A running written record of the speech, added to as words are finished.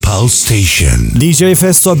Pulse Station.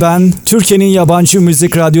 DJFESTO ben. Türkiye'nin yabancı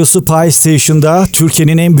müzik radyosu PlayStation'da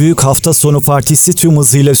Türkiye'nin en büyük hafta sonu partisi tüm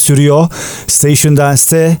hızıyla sürüyor. Station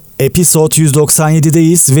Dance'te Episode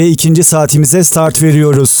 197'deyiz ve ikinci saatimize start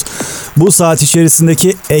veriyoruz. Bu saat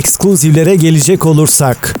içerisindeki ekskluzivlere gelecek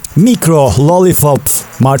olursak Micro, Lollipop,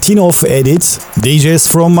 Martinov Edit, DJs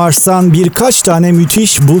from Mars'tan birkaç tane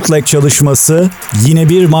müthiş bootleg çalışması, yine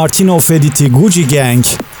bir Martinov Edit'i Gucci Gang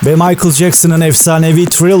ve Michael Jackson'ın efsanevi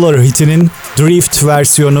Thriller hitinin Drift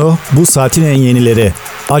versiyonu bu saatin en yenileri.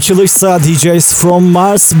 Açılışsa DJs from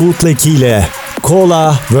Mars bootleg ile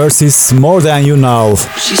Cola vs. More Than You Know.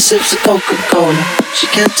 She sips a Coca-Cola, she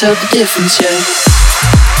can't tell the difference yet.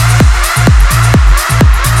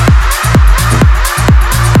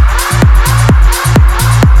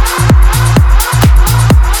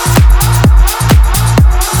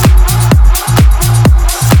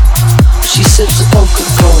 She sips a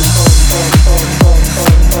Coca-Cola.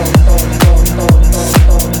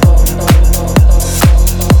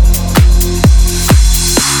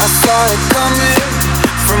 I saw it coming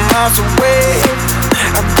from miles away.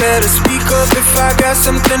 I better speak up if I got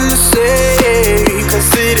something to say, 'cause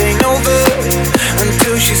it ain't over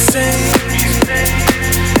until she sings.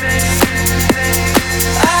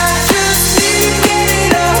 I just need to get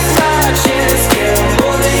it off my chest. Yeah,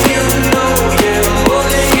 more than you know. Yeah, more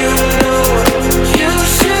than you know. You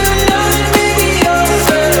should know that baby you're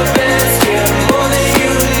the best. Yeah, more than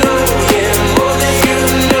you know. Yeah, more than you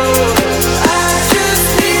know. I just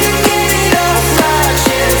need to get it off my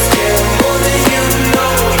chest. Yeah, more than you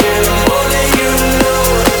know. Yeah, more than you know.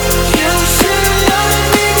 You should know that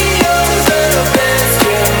baby you're the best.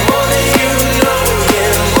 Yeah, more than you know.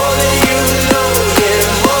 Yeah, more than you know. Yeah,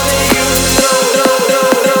 more than you know.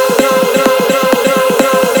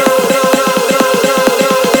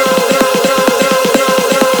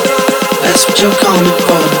 That's what you're coming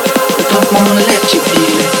for. You don't wanna let you be.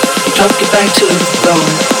 You drop your back to the floor.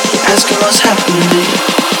 You're asking what's happening, babe.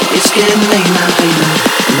 It's getting late now, baby.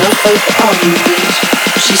 Enough for arguments.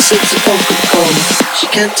 She sips a Coca-Cola. She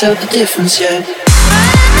can't tell the difference yet.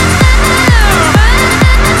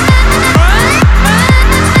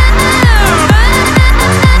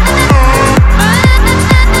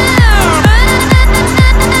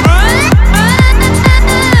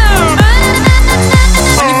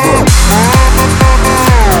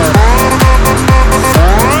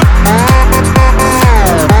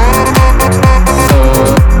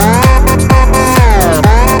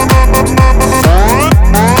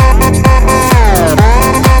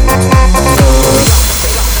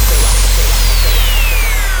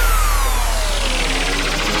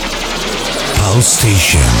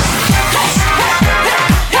 Station.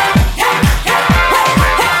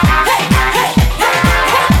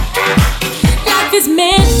 Life is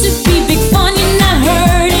meant to be big fun. You're not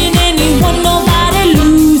hurting anyone, nobody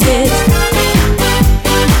loses.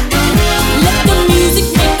 Let the music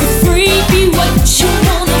make you free. Be what you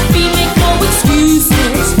wanna be, make no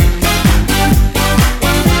excuses.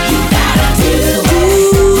 You gotta do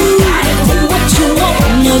what you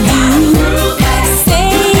wanna do. Say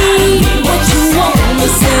what you wanna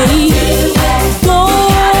say. Go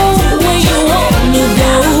where you wanna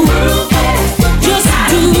go. Just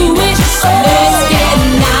do it. Let's get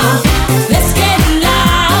loud. Let's get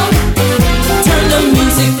loud. Turn the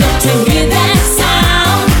music up to hear that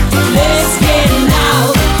sound. Let's get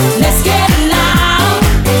loud. Let's get loud.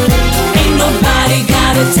 Ain't nobody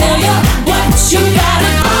gotta tell you what you gotta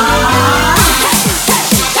do.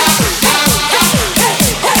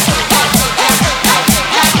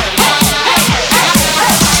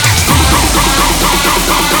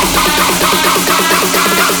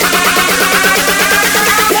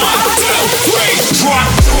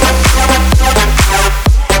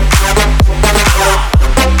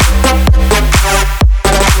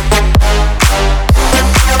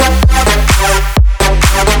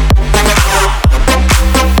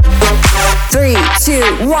 Three, two,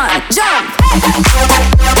 one, jump!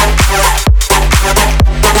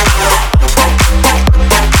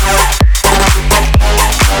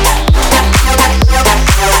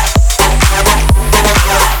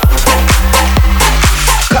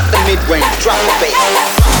 Cut the mid-range, drop the bass.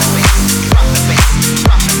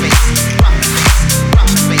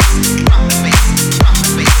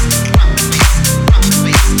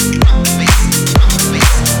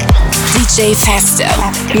 DJFESTO,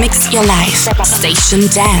 mix your life, Station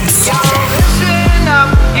Dance. Listen up,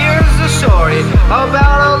 here's the story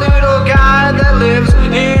about a little guy that lives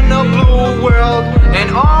in a blue world.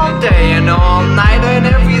 And all day and all night and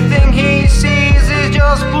everything he sees is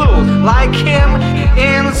just blue. Like him,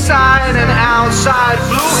 inside and outside.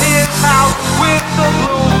 Blew his house with the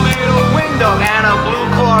blue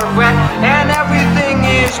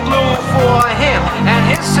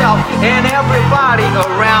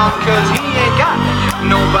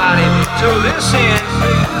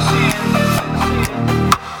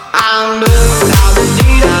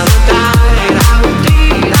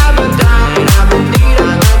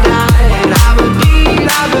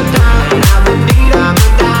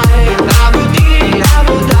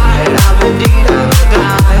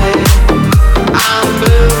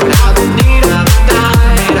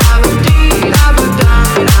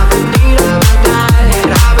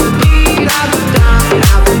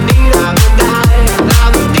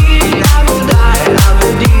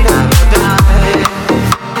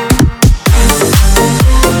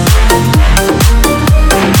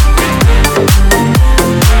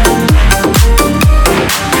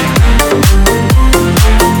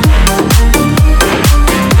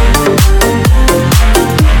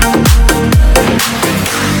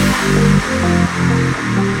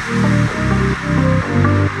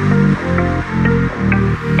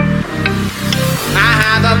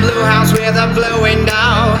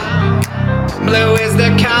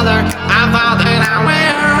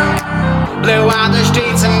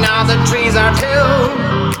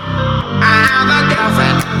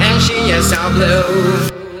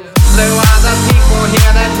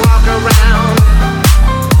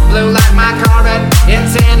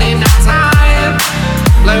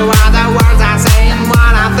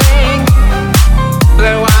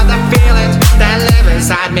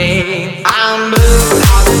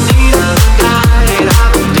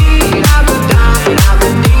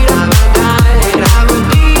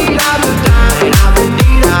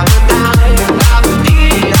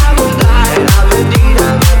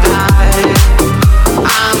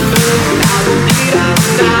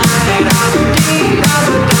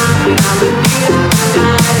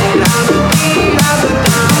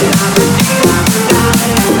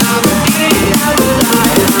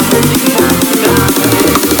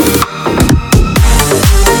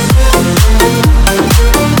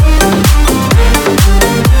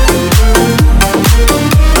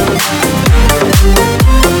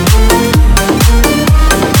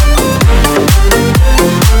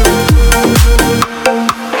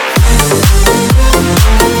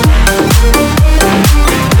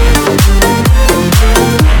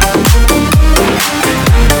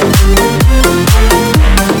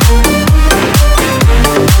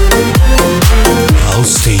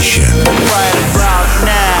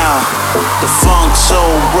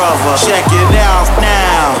Check it out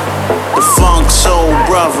now. The Funk Soul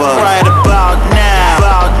Brother. Right about now.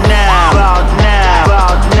 About now. About now.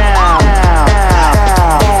 About now.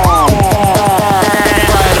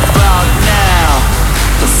 Right about now.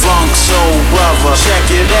 The Funk Soul Brother. Check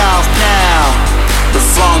it out now. The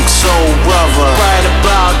Funk Soul Brother. Right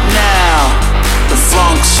about now. The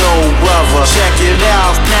Funk Soul Brother. Check it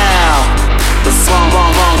out now. The funk,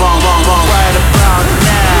 right about now. About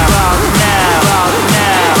now. About now. About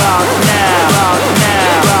now. About now.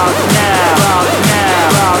 About now. About now.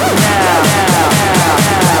 About now.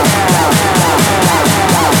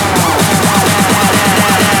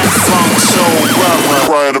 Funk Soul Brother.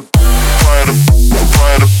 Right up. Right up.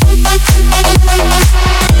 Right up. Right up.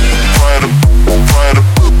 Right up. Right up. Right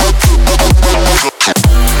up.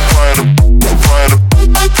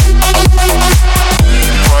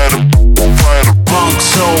 Funk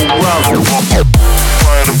Soul Brother.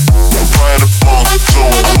 Right up, right up, funk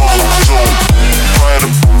soul, funk soul. Right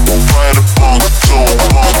up, right up, funk soul,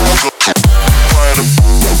 funk soul. Right up,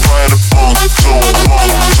 right up, funk soul,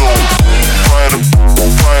 funk soul. Right up,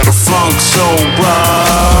 right up, funk soul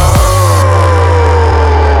brother.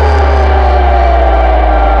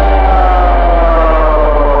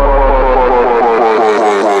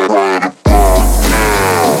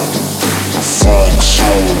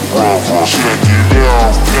 Check it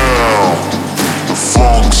out now. The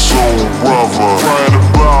Funk Soul Brother. Right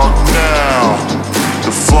about now.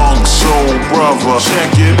 The Funk Soul Brother.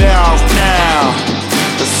 Check it out now.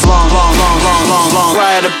 The funk,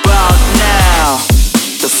 right about now.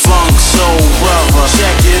 The Funk Soul Brother.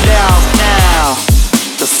 Check it out now.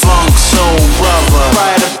 The Funk Soul Brother.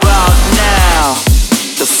 Right about now.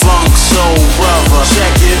 The Funk Soul Brother.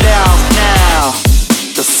 Check it out now.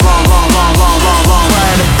 The funk, right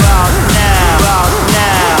about now. About now. About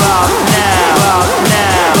now. About now.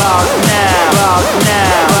 About now. About now.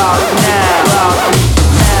 About now. About now.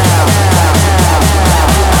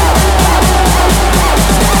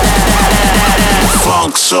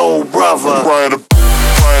 Funk Soul Brother. Right up.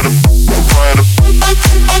 Right up. Right up. Right up.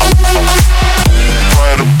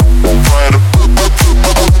 Right up. Right up.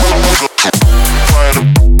 Right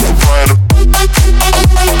up.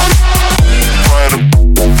 Right up.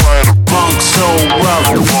 Right up, funk soul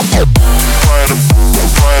brother. Right up,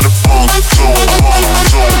 funk soul, funk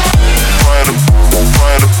soul. Right up,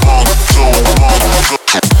 funk soul,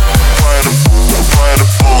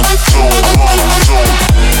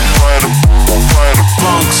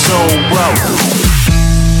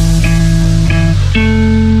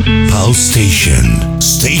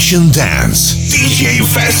 Station Dance,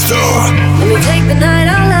 DJFESTO. Let me take the night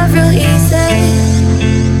out love real easy.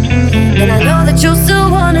 And I know that you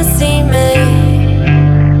still wanna see me.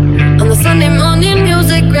 On the Sunday morning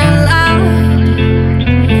music real loud.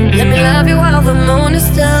 Let me love you while the moon is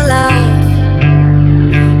still out.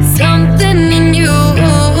 Something in you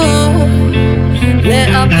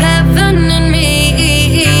lit up heaven in me.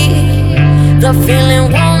 The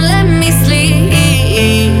feeling won't let me sleep.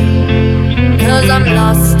 'Cause I'm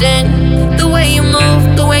lost in the way you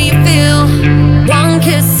move, the way you feel. One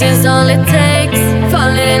kiss is all it takes.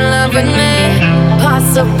 Falling in love with me.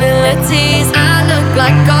 Possibilities, I look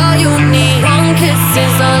like all you need. One kiss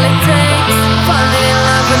is all it takes. Falling in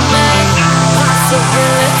love with me.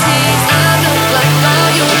 Possibilities, I look like all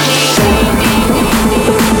you need.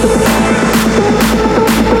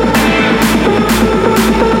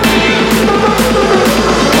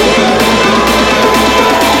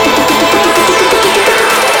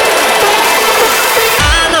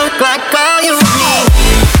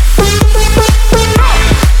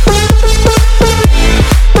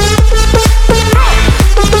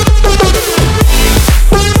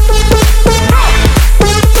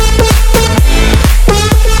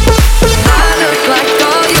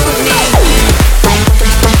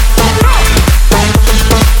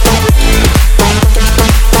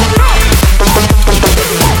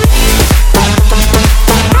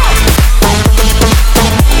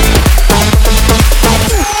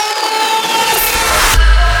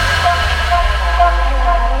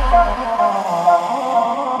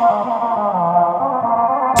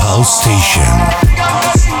 Station.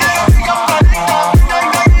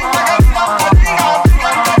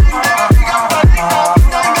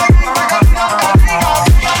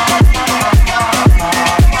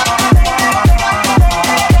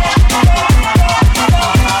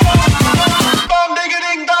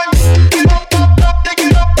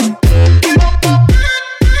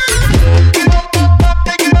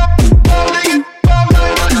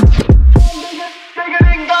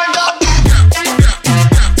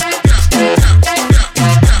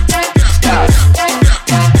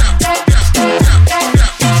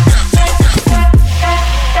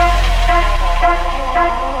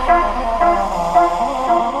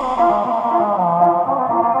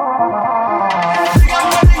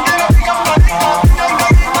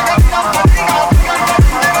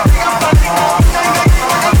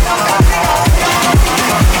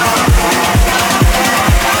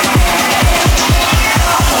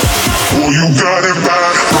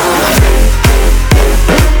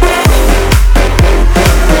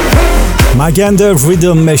 Maganda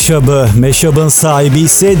Rhythm Mashup'ın sahibi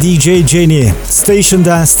ise DJ Jenny. Station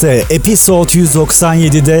Dance'te Episode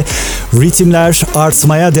 197'de ritimler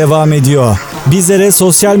artmaya devam ediyor. Bizlere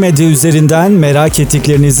sosyal medya üzerinden merak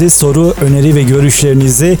ettiklerinizi, soru, öneri ve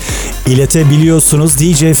görüşlerinizi iletebiliyorsunuz.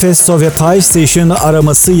 DJFESTO ve PlayStation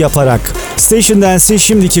araması yaparak. Station Dance'in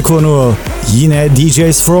şimdiki konuğu yine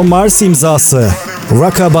DJs from Mars imzası.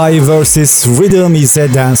 Rockabye vs. Rhythm is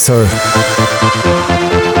a Dancer.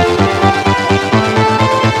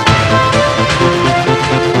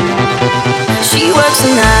 The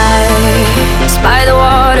nights by the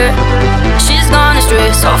water. She's gone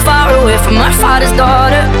astray, so far away from her father's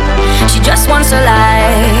daughter. She just wants a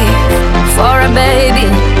life for a baby.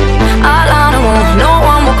 All on her own, no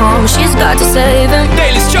one will come. She's got to save him.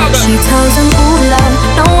 Daily struggle. She tells him, ooh, love,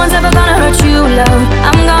 no one's ever gonna hurt you, love.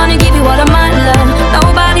 I'm gonna give you all of my love.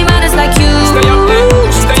 Nobody matters like you.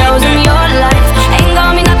 She tells him your life ain't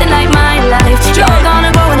gonna be nothing like my life. You're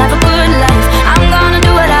gonna go and have a good life. I'm gonna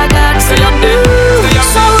do what I got to do.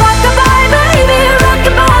 So rockabye, baby,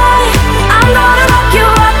 rockabye. I'm gonna rock you,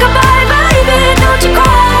 rockabye, baby. Don't you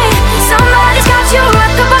cry. Somebody's got you,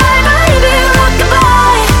 rockabye, baby,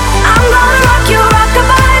 rockabye. I'm gonna rock you,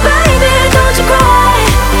 rockabye, baby. Don't you cry.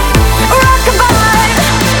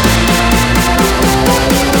 Rockabye.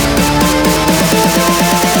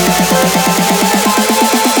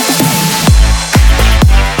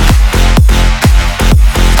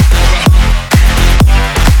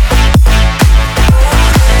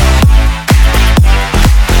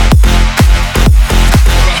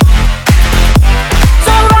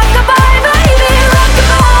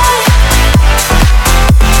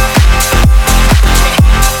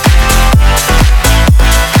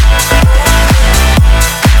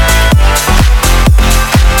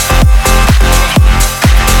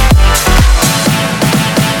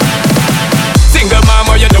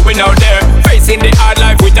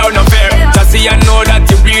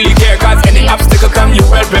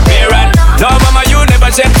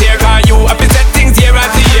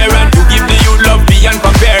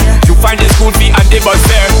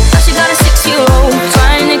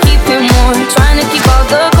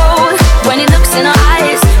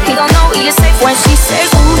 Say,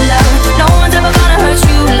 ooh, love, no one's ever gonna hurt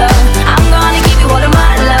you, love. I'm gonna give you all of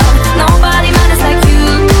my love. Nobody matters like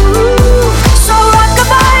you. So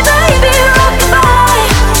rockabye, baby, rockabye.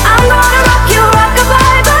 I'm gonna rock you,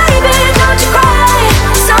 rockabye, baby. Don't you cry.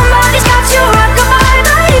 Somebody's got you, rockabye,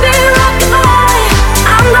 baby, rockabye.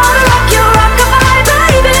 I'm gonna rock you, rockabye,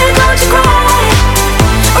 baby. Don't you cry.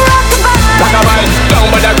 Rockabye. Rockabye, don't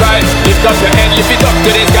bother cry. Lift up your head, lift it up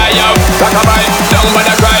to the sky, yo. Rockabye, don't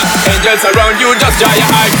bother cry. Angels around you, just dry your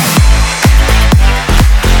eye.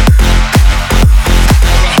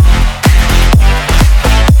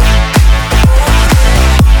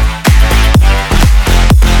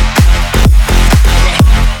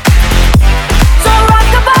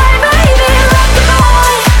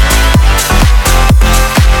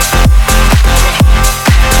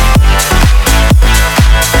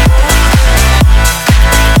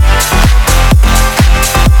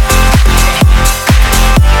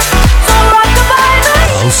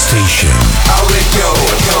 Station. I'll lick your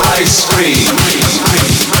ice cream,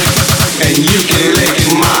 and you can lick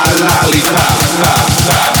my lollipop.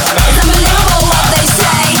 It's unbelievable what they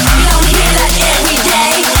say. You don't hear that every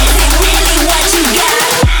day. Is it really what you got?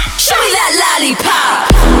 Show me that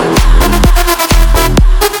lollipop.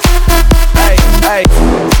 Hey, hey.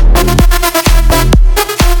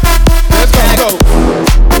 Let's go.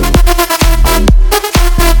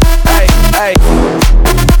 Hey, hey.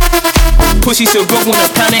 Pussy so good when I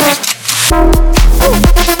pound it.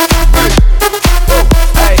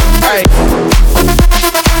 Hey, hey.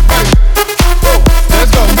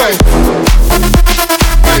 Let's go, hey.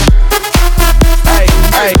 Hey,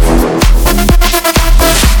 hey.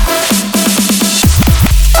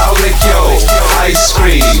 I'll lick your ice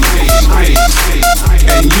cream,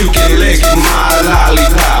 and you can lick my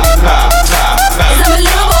lollipop. It's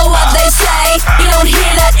unbelievable what they say. You don't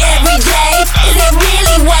hear that every day. Is it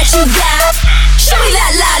really what you got? Show me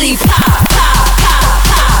that lollipop.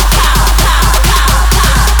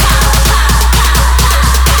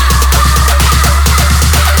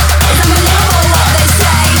 It's unbelievable what they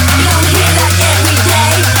say. You don't hear that every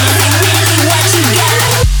day. Is it really what you got?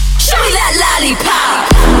 Show me that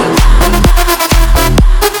lollipop.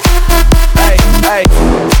 Hey, hey.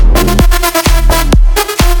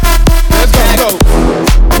 Let's go.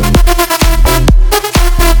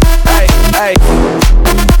 Hey, hey.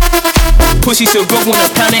 Pussy so good when I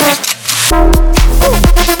pound it.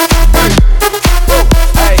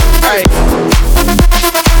 Hey, hey.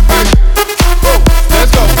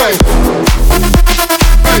 Let's go, hey.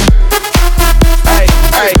 Hey,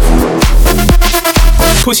 hey.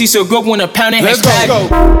 Pussy so good when I pound it. Let's go.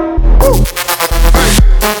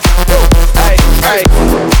 Hey, hey.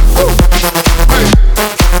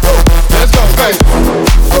 Let's go, hey.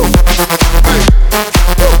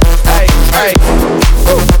 Hey, hey.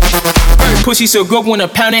 Pussy so good when I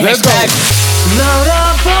pound it. Let's go. Load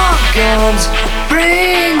up on guns,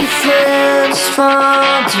 bring your friends.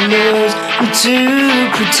 Fun to lose and to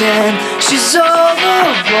pretend she's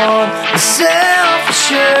overborn and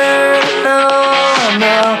self-assured. No,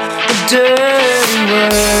 no, the dirty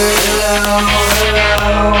word. Hello, hello,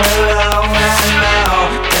 hello,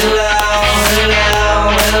 hello, hello,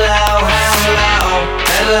 hello, hello,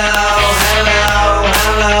 hello,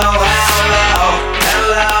 hello, hello,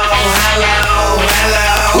 hello, hello.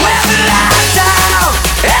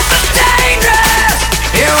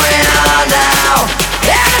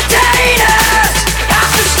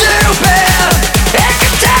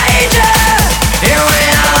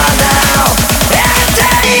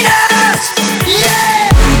 Yeah!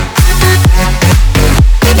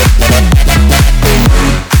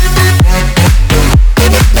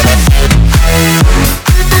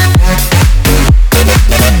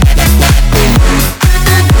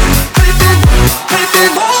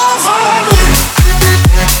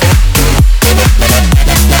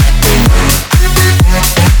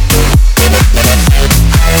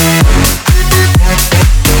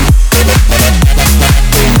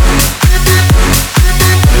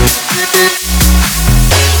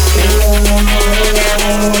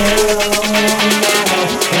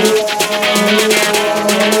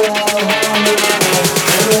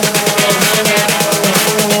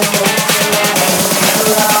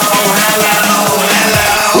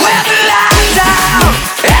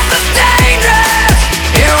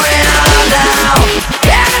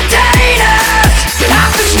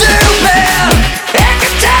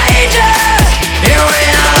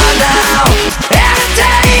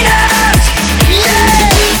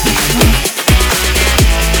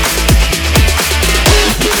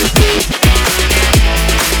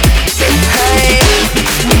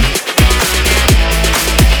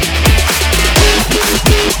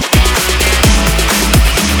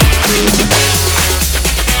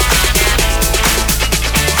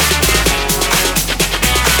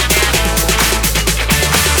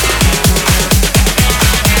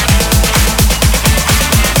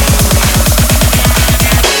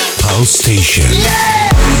 station.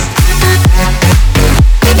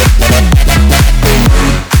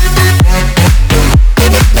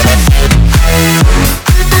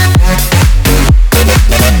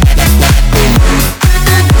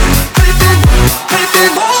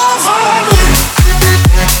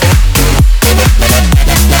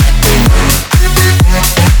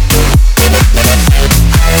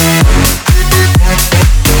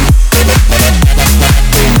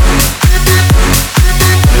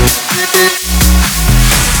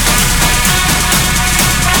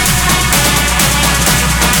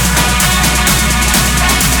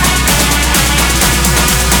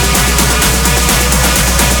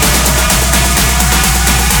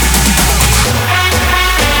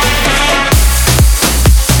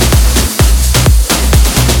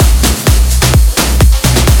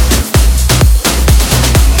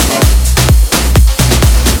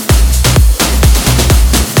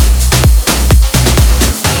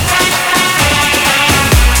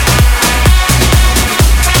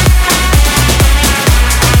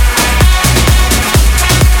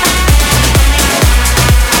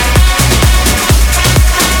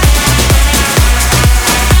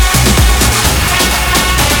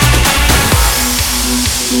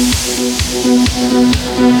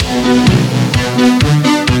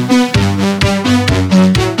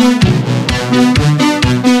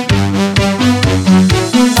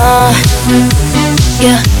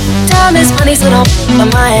 Yeah, time is money, so don't my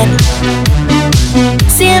mind.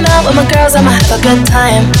 Seeing out with my girls, I'ma have a good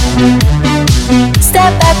time. Step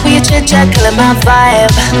back with your chit chat, killing my vibe.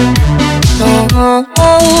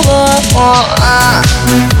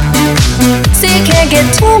 So you can't get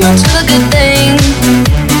too much of a good thing.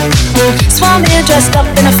 Swan here dressed up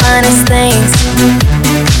in the finest things.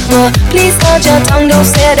 Please hold your tongue, don't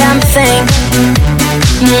say a damn thing.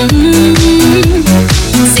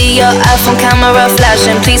 See your iPhone camera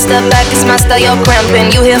flashing. Please step back, it's my style, you're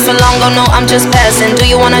cramping. You here for long, oh no, I'm just passing. Do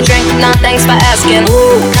you wanna drink? Nah, thanks for asking.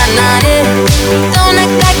 Ooh, nah, nah, yeah. Don't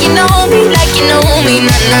act like you know me, like you know me,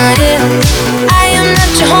 nah, nah, yeah. I am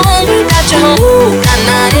not your homie, not your homie, ooh, nah,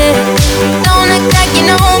 nah, yeah. Don't act like you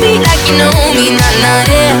know me, like you know me, nah, nah,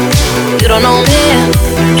 yeah. You don't know me,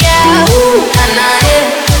 yeah, ooh, nah, nah, yeah.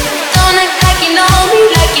 Don't act like you know me,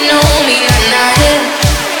 like you know me, nah, nah, yeah.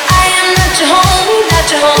 I am not your homie, not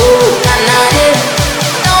your homie, ooh, nah, nah, yeah.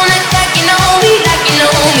 Don't act like you know me, like you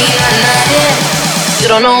know me, nah, nah, yeah. You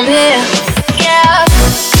don't know me, yeah.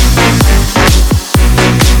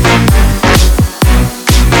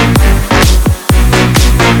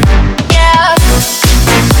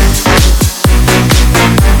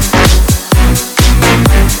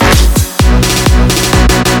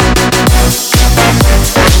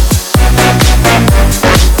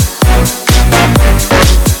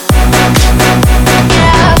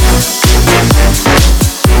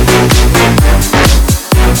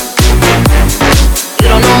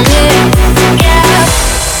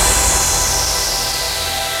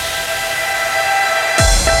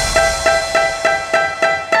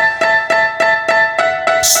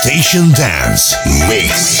 Station Dance.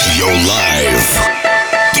 Mix your life.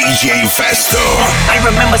 DJFESTO. I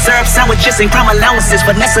remember syrup sandwiches and crime allowances.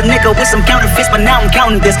 Finesse a nigga with some counterfeits, but now I'm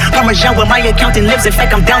counting this. Parmesan where my accountant lives, in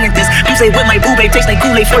fact I'm down in this. You say with my boo babe, tastes like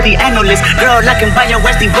Kool-Aid for the analyst. Girl, I can buy your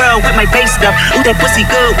Westie world with my base stuff. Ooh, that pussy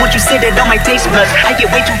good, won't you sit it on my taste buds? I get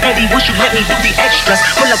way too petty, won't you let me do the extras?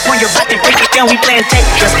 Pull up on your butt and break it down, we playing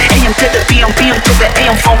Tetris. AM to the PM, PM to the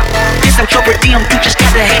AM funk. This I'm your per diem, you just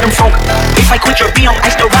gotta hate them funk. If I quit your BM, I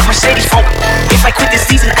still rock Mercedes funk. If I quit this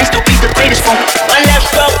season, I still be the greatest funk. One left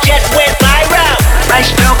stroke just went viral. Right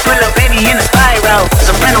stroke, pull up baby in a spiral.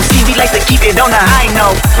 Soprano CV likes to keep it on the high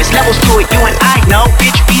note. There's levels to it, you and I know.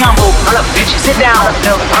 Bitch, be humble. Hold up, bitch, sit down.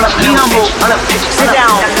 Be humble. Hold up, bitch, sit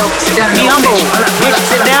down. Be humble. Bitch,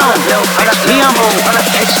 sit down. Be humble.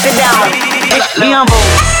 Bitch, sit down. Bitch, be humble.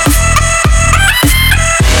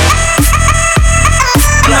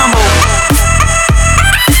 Be humble.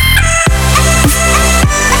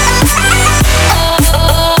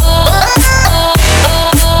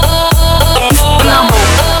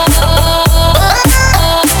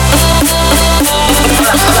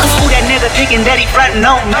 Thinking that he frontin'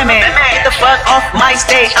 on women. Get the fuck off my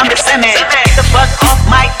stage, I'm the cement. Get the fuck off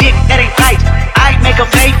my dick, that ain't right. I make a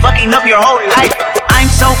pay, fucking up your whole life. I'm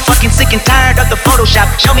so fucking sick and tired of the Photoshop.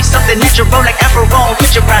 Show me something natural like Afro on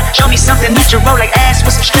picture ride. Show me something natural like ass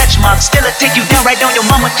with some stretch marks. Still I take you down right on your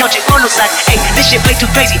mama couch at polo side. Hey, this shit way too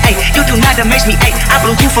crazy. Hey, you do not amaze me. Hey, I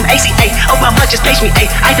blew you from ACA. Oh, my mother just pace me. Hey,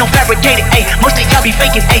 I don't fabricate it. Hey, most of y'all be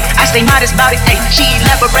faking. Hey, I stay modest about it. Hey, she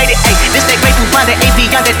elaborated. Hey, this that great food the AV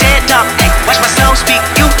on the dead talk. Hey, watch my soul speak.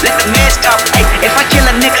 You let the meds talk. Hey, if I kill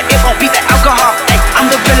a nigga, it won't be the alcohol. Hey, I'm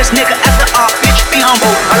the real realest nigga after all. Bitch, be humble.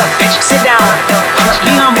 Bitch, sit down.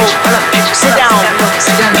 Be humble. Sit down.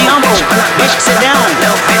 Be humble. Bitch, sit down.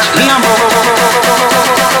 Be humble.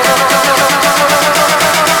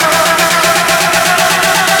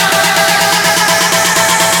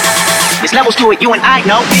 There's levels to it, you and I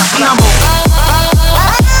know. Bitch, be humble.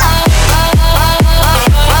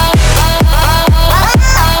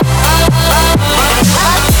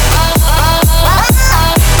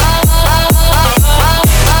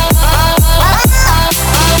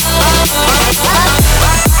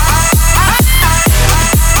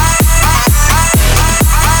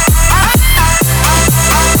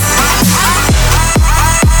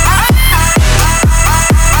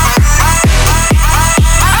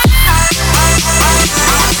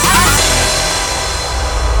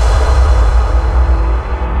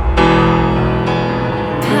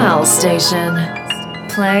 Station.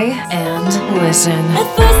 Play and listen. At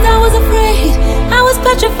first I was afraid, I was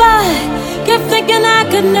petrified. Kept thinking I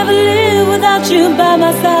could never live without you by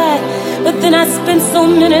my side. But then I spent so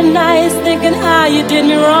many nights thinking how you did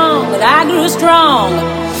me wrong. But I grew strong,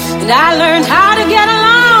 and I learned how to get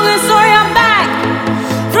along. And so you're back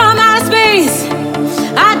from outer space.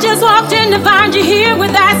 I just walked in to find you here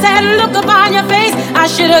with that sad look upon your face. I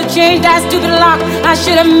should have changed that stupid lock. I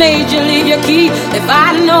should have made you leave your key. If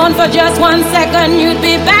I'd known for just 1 second you'd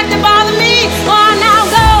be back to bother me. Oh, now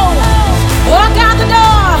go, walk out the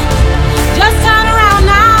door. Just turn around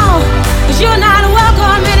now, 'cause you're not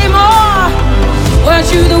welcome anymore. Weren't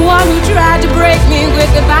you the one who tried to break me with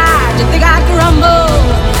goodbye? Did you think I'd crumble?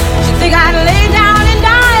 Did you think I'd lay down and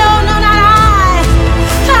die? Oh, no, not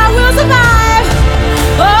I will survive.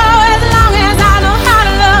 Oh, as long as I know how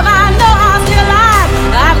to love, I know I'll stay alive.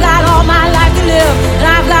 I've got all my life to live, and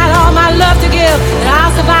I've got all my love to give, and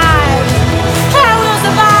I'll survive. I will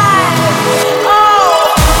survive. Oh.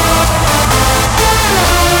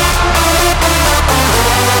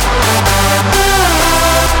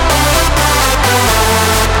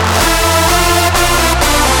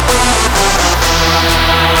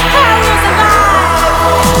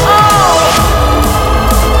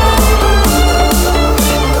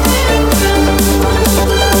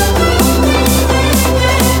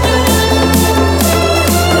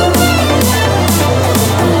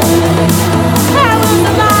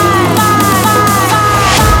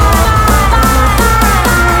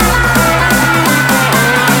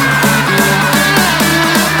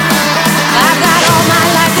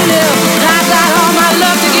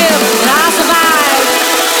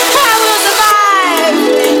 I will survive.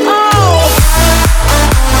 Oh.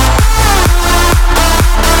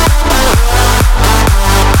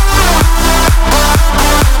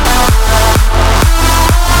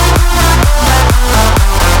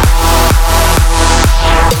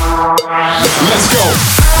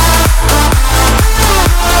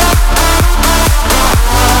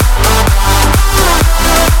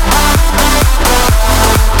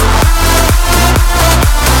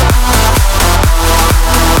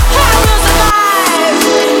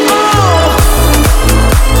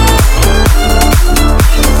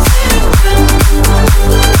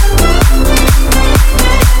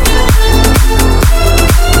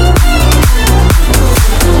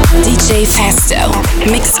 DJFESTO.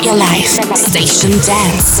 Mix your life. Station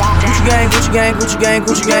Dance. Gucci gang, Gucci gang, Gucci gang,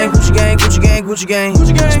 Gucci gang, Gucci gang, Gucci gang,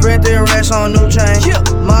 Gucci gang. Spread their racks on new chain.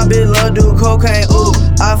 My bitch love do cocaine. Ooh,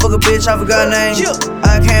 I fuck a bitch, I forgot name.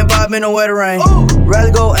 I can't buy me no wetter rain.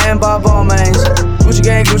 Rather go and buy ball mains. Gucci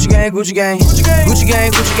gang, Gucci gang, Gucci gang. Gucci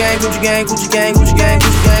gang, Gucci gang, Gucci gang, Gucci gang, Gucci gang,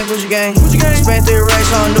 Gucci gang, Gucci gang. Spent their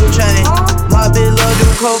racks on new chain. My bitch love do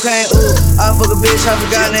cocaine. Ooh, I fuck a bitch, I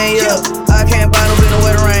forgot name. Yeah, I can't buy no bitch no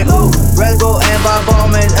wetter rain. Ooh, rather go and buy ball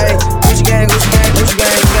mains. Ayy, Gucci gang, Gucci gang, Gucci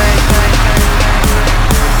gang, gang, gang.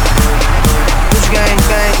 Gucci gang,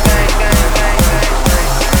 gang, gang, gang, gang, gang.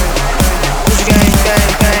 Gucci gang,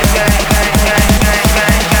 gang, gang, gang, gang, gang, gang, gang,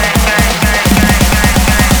 gang, gang, gang,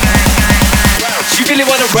 gang. She really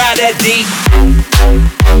wanna ride that D,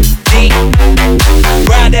 D,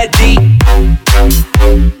 ride that D,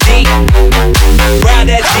 D, ride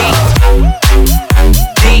that D,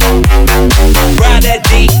 D, ride that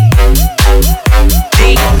D,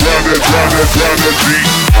 D, ride that D,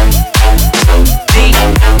 D,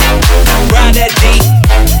 ride that D,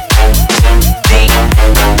 D,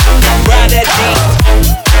 ride that D,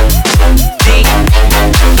 D,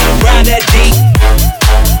 ride that D,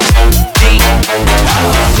 D,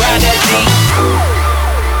 ride that D.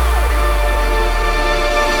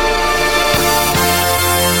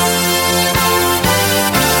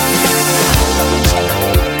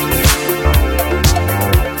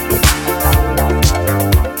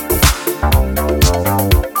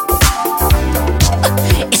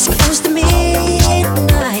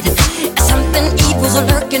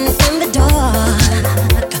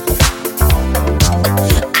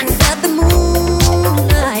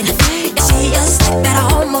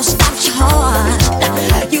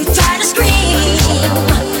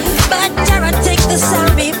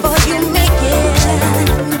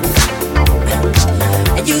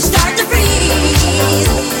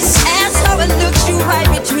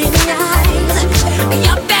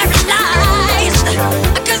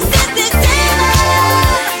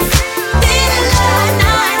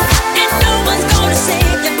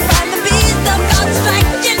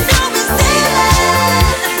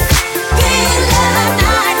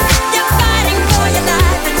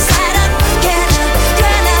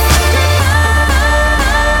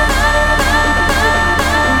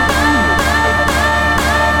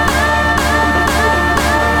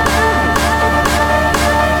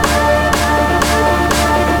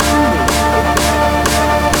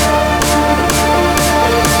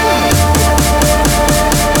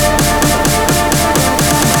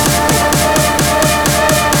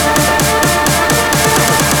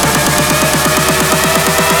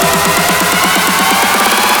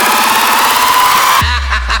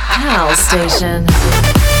 Pal Station.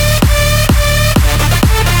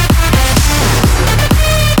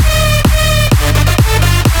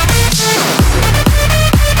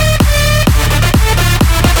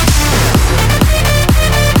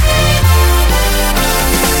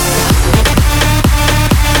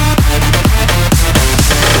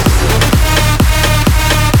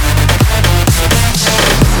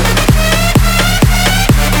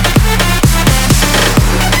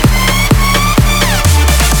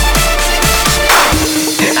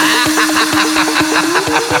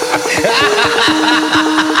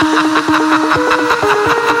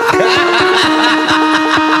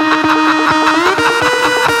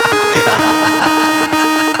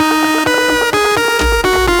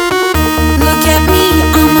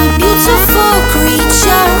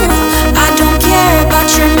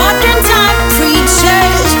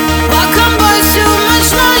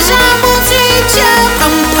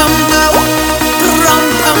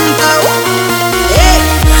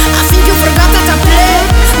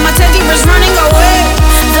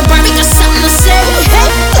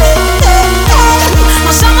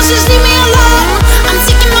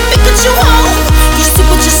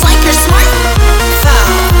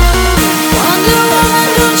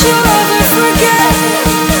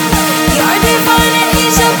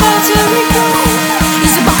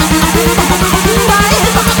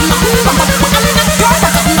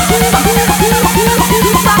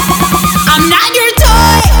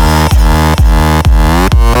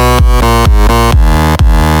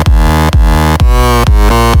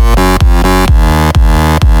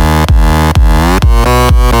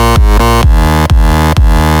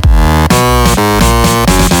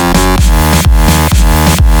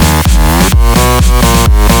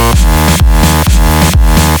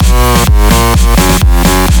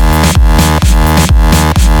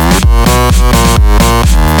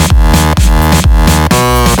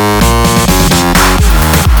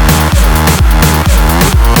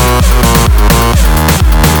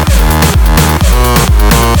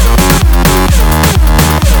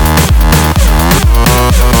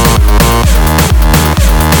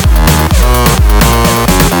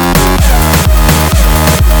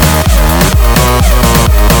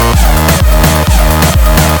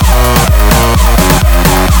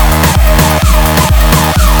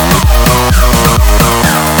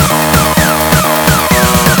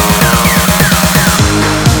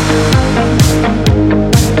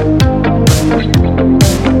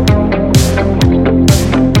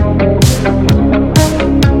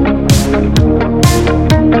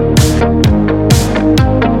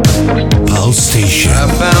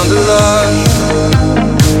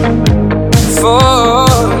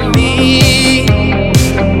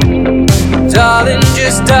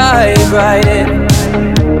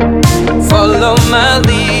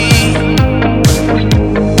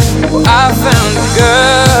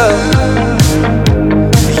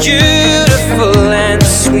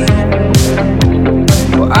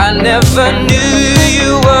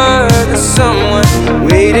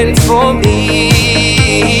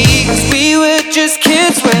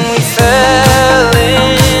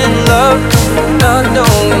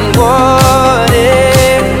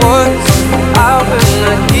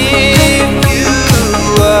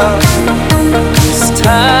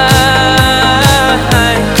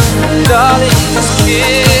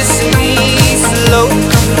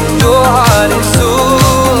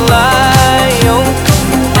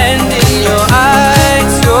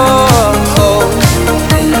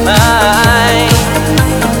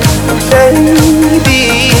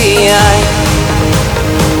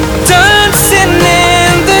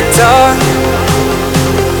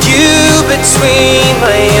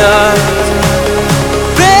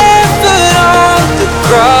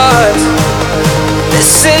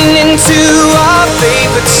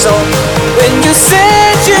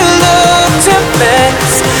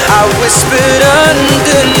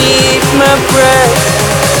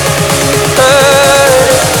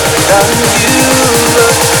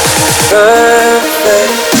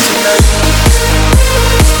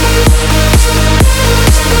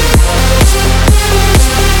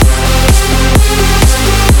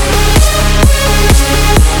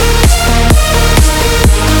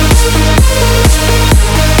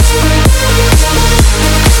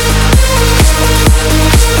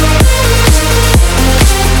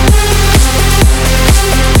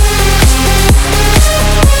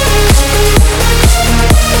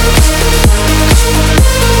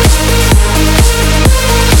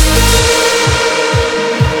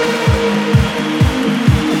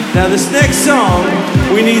 Now this next song,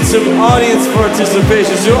 we need some audience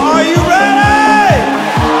participation. So are you ready?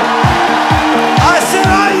 I said,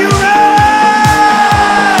 are you ready?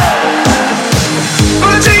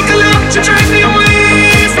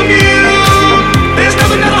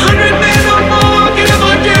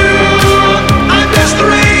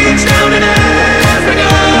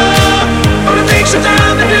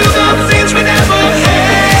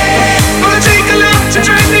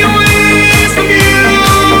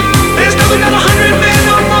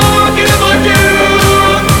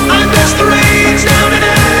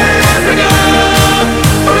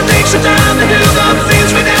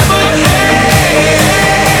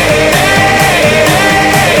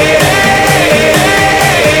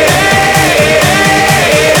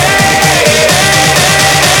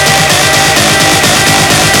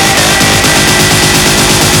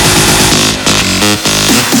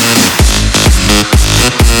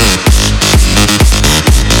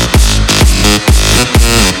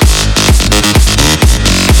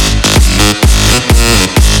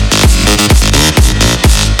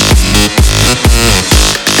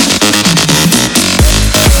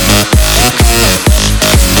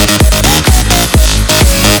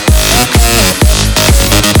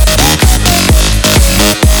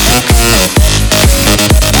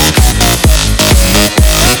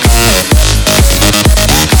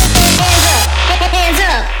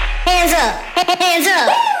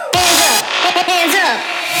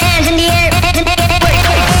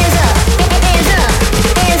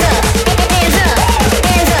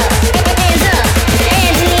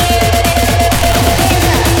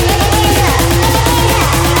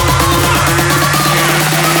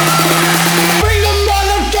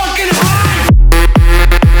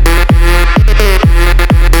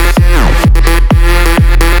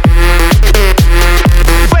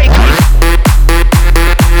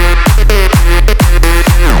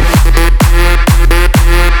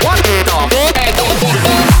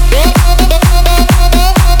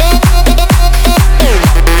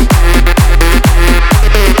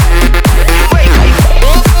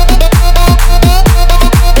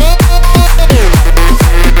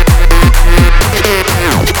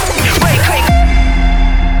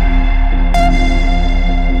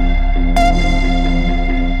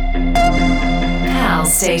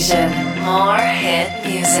 station. More hit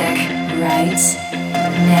music right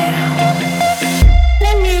now.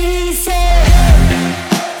 Let me say.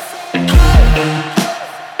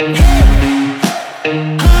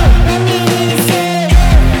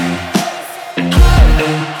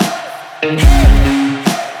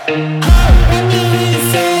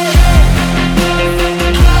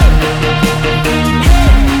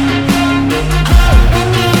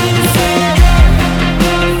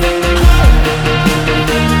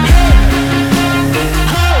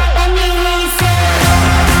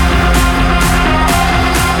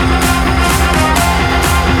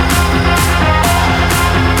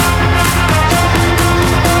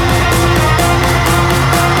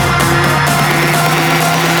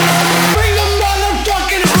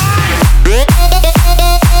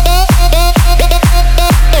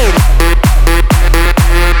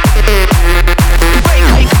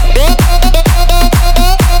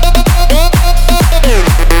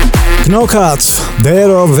 Knockout,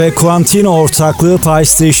 Dero ve Quantino ortaklığı Part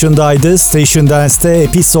Station'daydı. Station Dance'te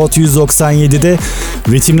Episode 197'de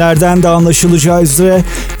ritimlerden de anlaşılacağı üzere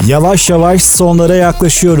yavaş yavaş sonlara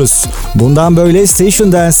yaklaşıyoruz. Bundan böyle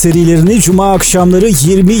Station Dance serilerini cuma akşamları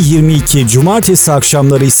 20-22, cumartesi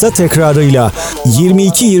akşamları ise tekrarıyla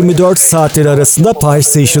 22-24 saatleri arasında Part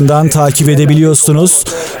Station'dan takip edebiliyorsunuz.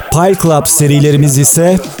 Pile Club serilerimiz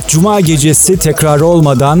ise cuma gecesi tekrar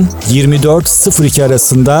olmadan 24.02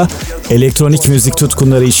 arasında elektronik müzik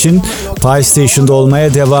tutkunları için Pile Station'da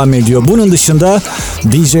olmaya devam ediyor. Bunun dışında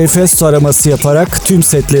DJFESTO araması yaparak tüm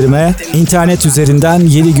setlerime internet üzerinden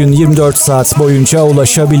 7 gün 24 saat boyunca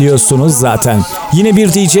ulaşabiliyorsunuz zaten. Yine bir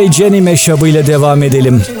DJ Jenny mashup ile devam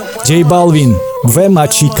edelim. J Balvin ve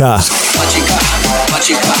Machika.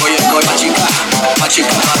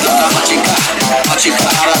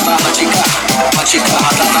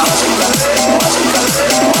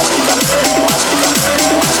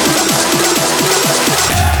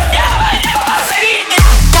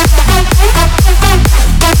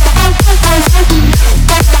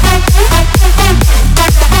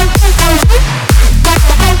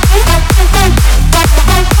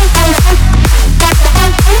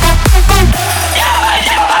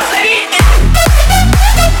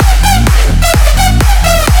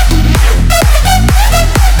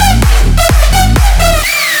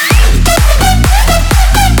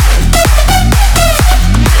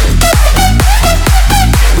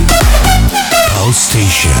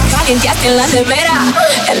 Calienteaste en la nevera,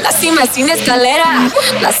 en la cima sin escalera,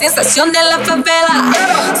 la sensación de la favela,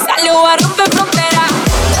 salió a romper frontera.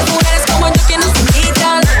 Las mujeres como yo que nos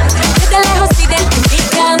invitan, desde lejos se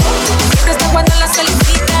identifican, siempre está cuando la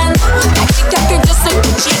solicitan, la chica que yo soy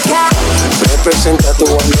tu chica. Representa tu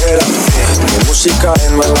bandera, mi música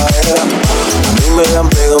es verdadera, a mí me dan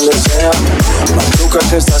play donde sea, machuca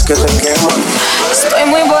que estás que te quema. Estoy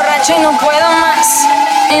muy borracha y no puedo más,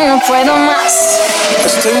 y no puedo más.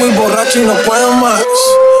 Estoy muy borracho y no puedo más,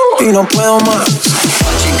 y no puedo más.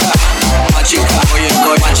 Machica, machica, oye,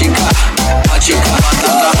 estoy machica, machica,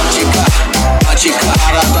 matata, machica, machica,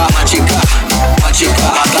 arata, machica, machica,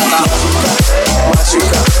 matata,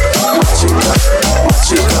 machica, machica,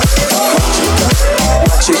 machica,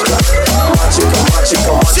 machica, machica,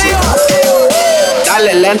 machica, machica.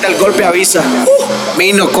 Dale lenta, el golpe avisa.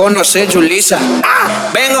 Mi no conoce Julissa.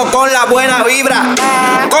 Vengo con la buena vibra.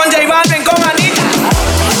 Con J Balvin, con Anita.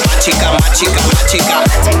 Machica, machica, machica.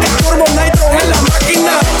 Turbo Nitro en la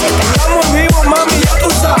máquina. Estamos vivos, mami, ya tú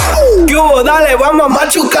sabes. ¿Qué hubo? Dale, vamos a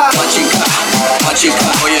machucar. Machica, machica,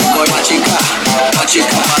 oye, estoy machica,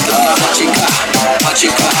 machica, matata, machica,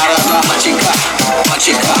 machica, arata, machica,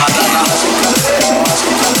 machica, matata,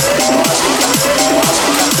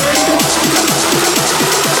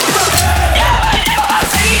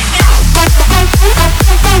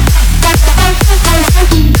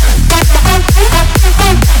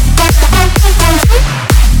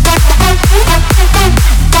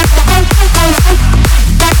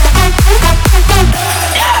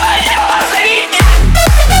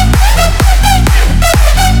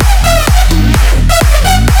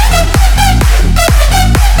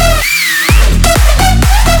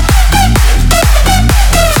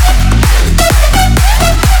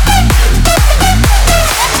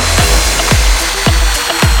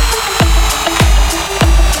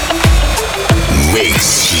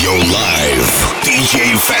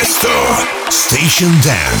 Station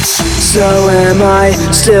Dance. So am I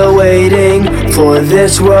still waiting for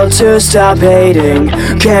this world to stop hating?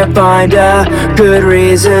 Can't find a good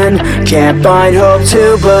reason, can't find hope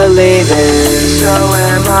to believe in. So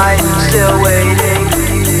am I still waiting?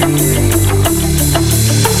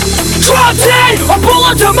 Drop dead, a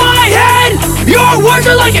bullet to my head. Your words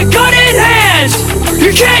are like a gun in hand.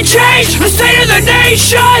 You can't change the state of the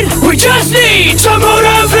nation. We just need some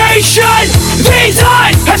motivation. These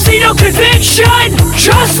eyes have seen no conviction,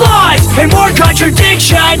 just lies and more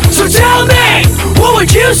contradiction. So tell me, what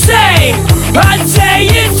would you say? I'd say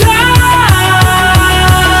it's time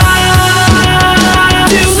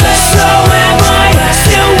to let. So am I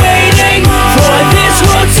still waiting for this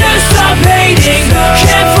world to stop hating?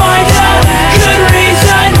 Can't find a good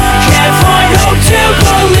reason, can't find hope to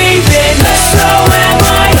believe in. So am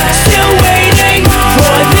I still waiting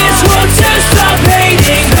for this world to stop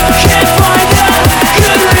hating? Can't find a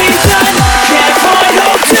good reason, can't find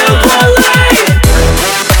hope to believe.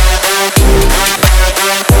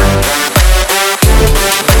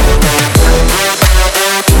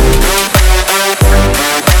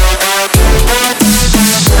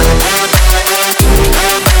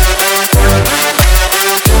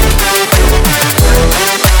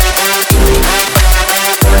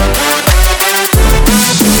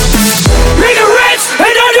 Ignorance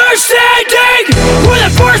and understanding, we're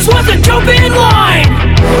the first ones to jump in line.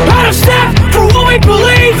 Out of step for what we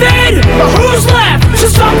believe in, but who's left to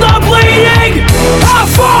stop the bleeding? How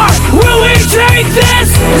far will we take this?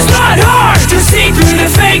 It's not hard to see through the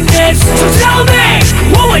fakeness. So tell me,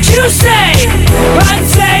 what would you say? I'd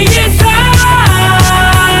say it's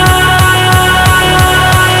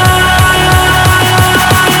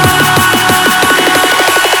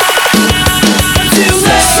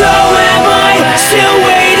So am I still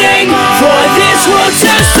waiting for this world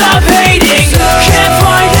to stop hating? Can't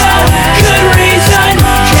find a good reason,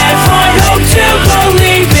 can't find hope to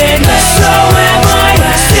believe in. So am I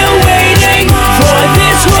still waiting for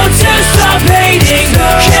this world to stop hating?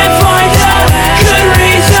 Can't find a good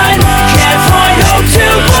reason, can't find hope to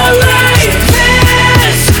believe.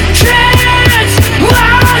 This can't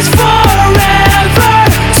last forever.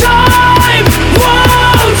 Time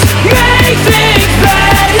won't make things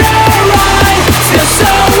better. I feel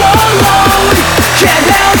so alone, can't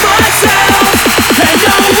help myself, and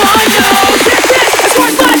no one knows if this is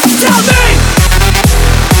worthless. Tell me.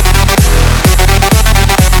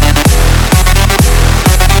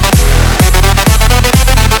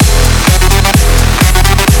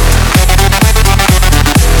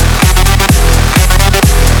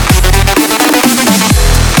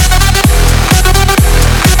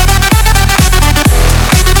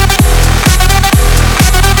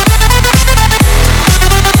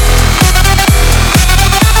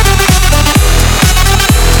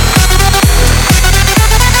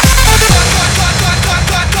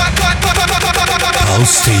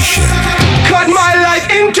 Station. Cut my life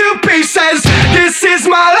into pieces. This is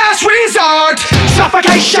my last resort.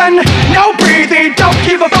 Suffocation, no breathing. Don't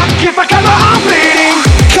give a fuck if I come out bleeding.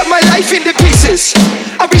 Cut my life into pieces.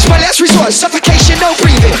 I reach my last resort. Suffocation, no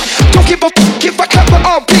breathing. Don't give a fuck if I come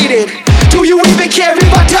out bleeding. Do you even care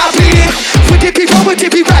if I die bleeding? Would it be wrong? Would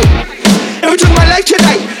it be right? If I took my life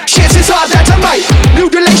tonight, chances are that I might.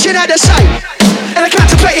 Mutilation out of sight, and I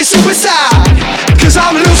contemplating suicide. Cause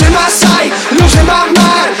I'm losing my sight, losing my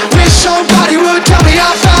mind. Wish somebody would tell me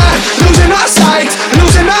I'm fine. Losing my sight,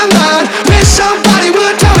 losing my mind. Wish somebody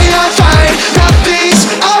would tell me I'm fine. Nothing's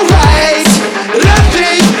alright,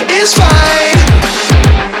 nothing is fine.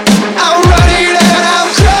 I'm running and I'm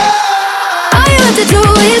crying. All you have to do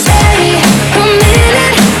is take a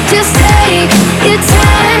minute, just take your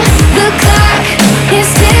time. The clock is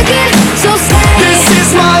ticking, so stay. This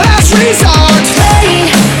is my last resort.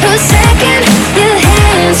 Wait a second, your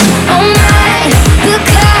hands on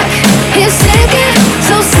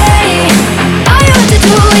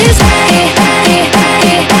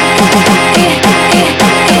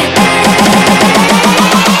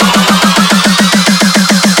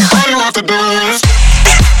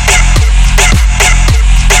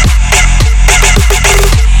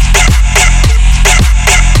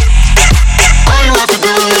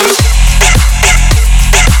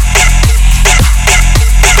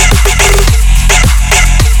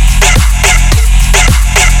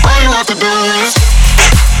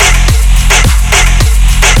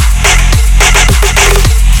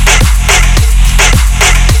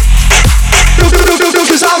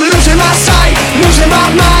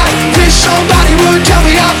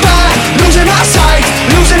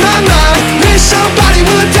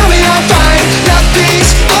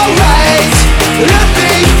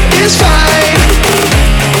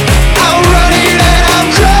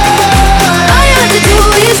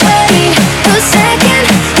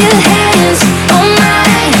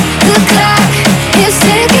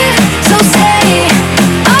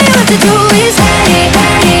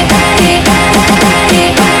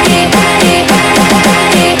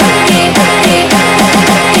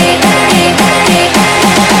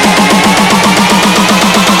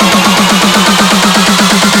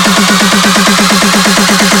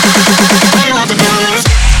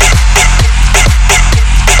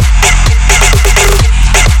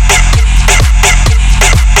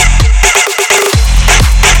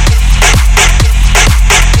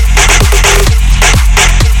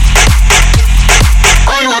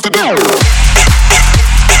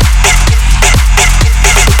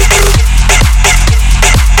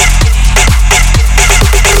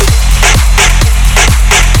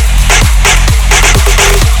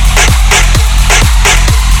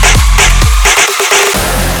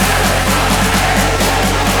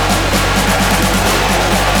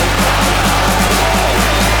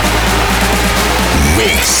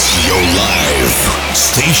Your live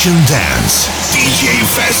Station Dance.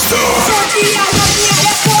 DJFESTO.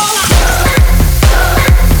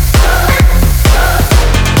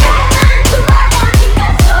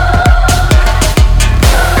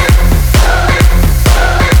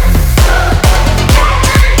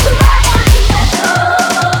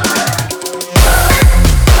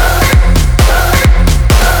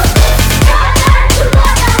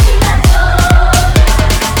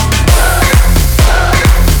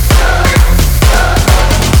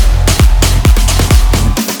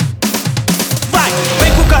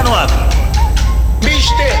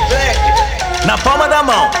 Na palma da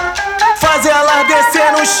mão, faz ela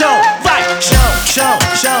descer no chão. Vai, chão, chão,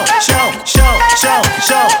 chão, chão, chão, chão,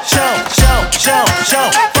 chão, chão, chão, chão,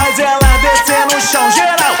 chão. Faz ela descer no chão,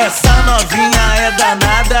 geral. Essa novinha é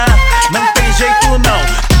danada, não tem jeito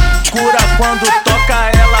não. Cura quando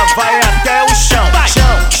toca, ela vai até o chão. Vai,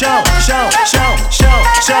 chão, chão, chão, chão, chão,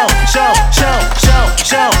 chão, chão, chão, chão,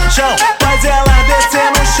 chão, chão. Faz ela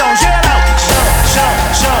descer no chão, geral. Chão, chão,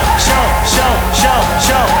 chão, chão, chão, chão,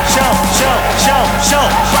 chão, chão, chão, chão, chão.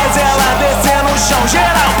 Faz ela descer no chão,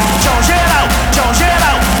 geral. Chão, geral, chão,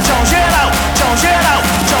 geral, chão, geral, chão, geral,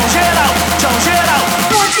 chão, geral, chão, geral.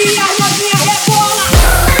 Bom dia, novinha, rebola.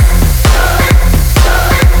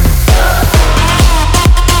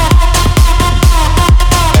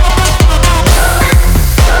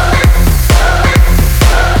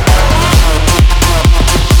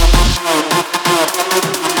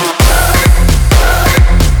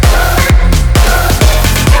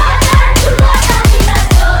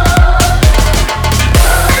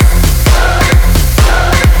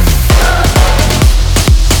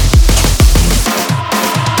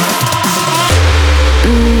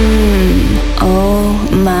 Oh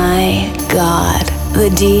my god, the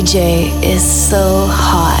DJ is so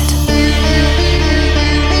hot.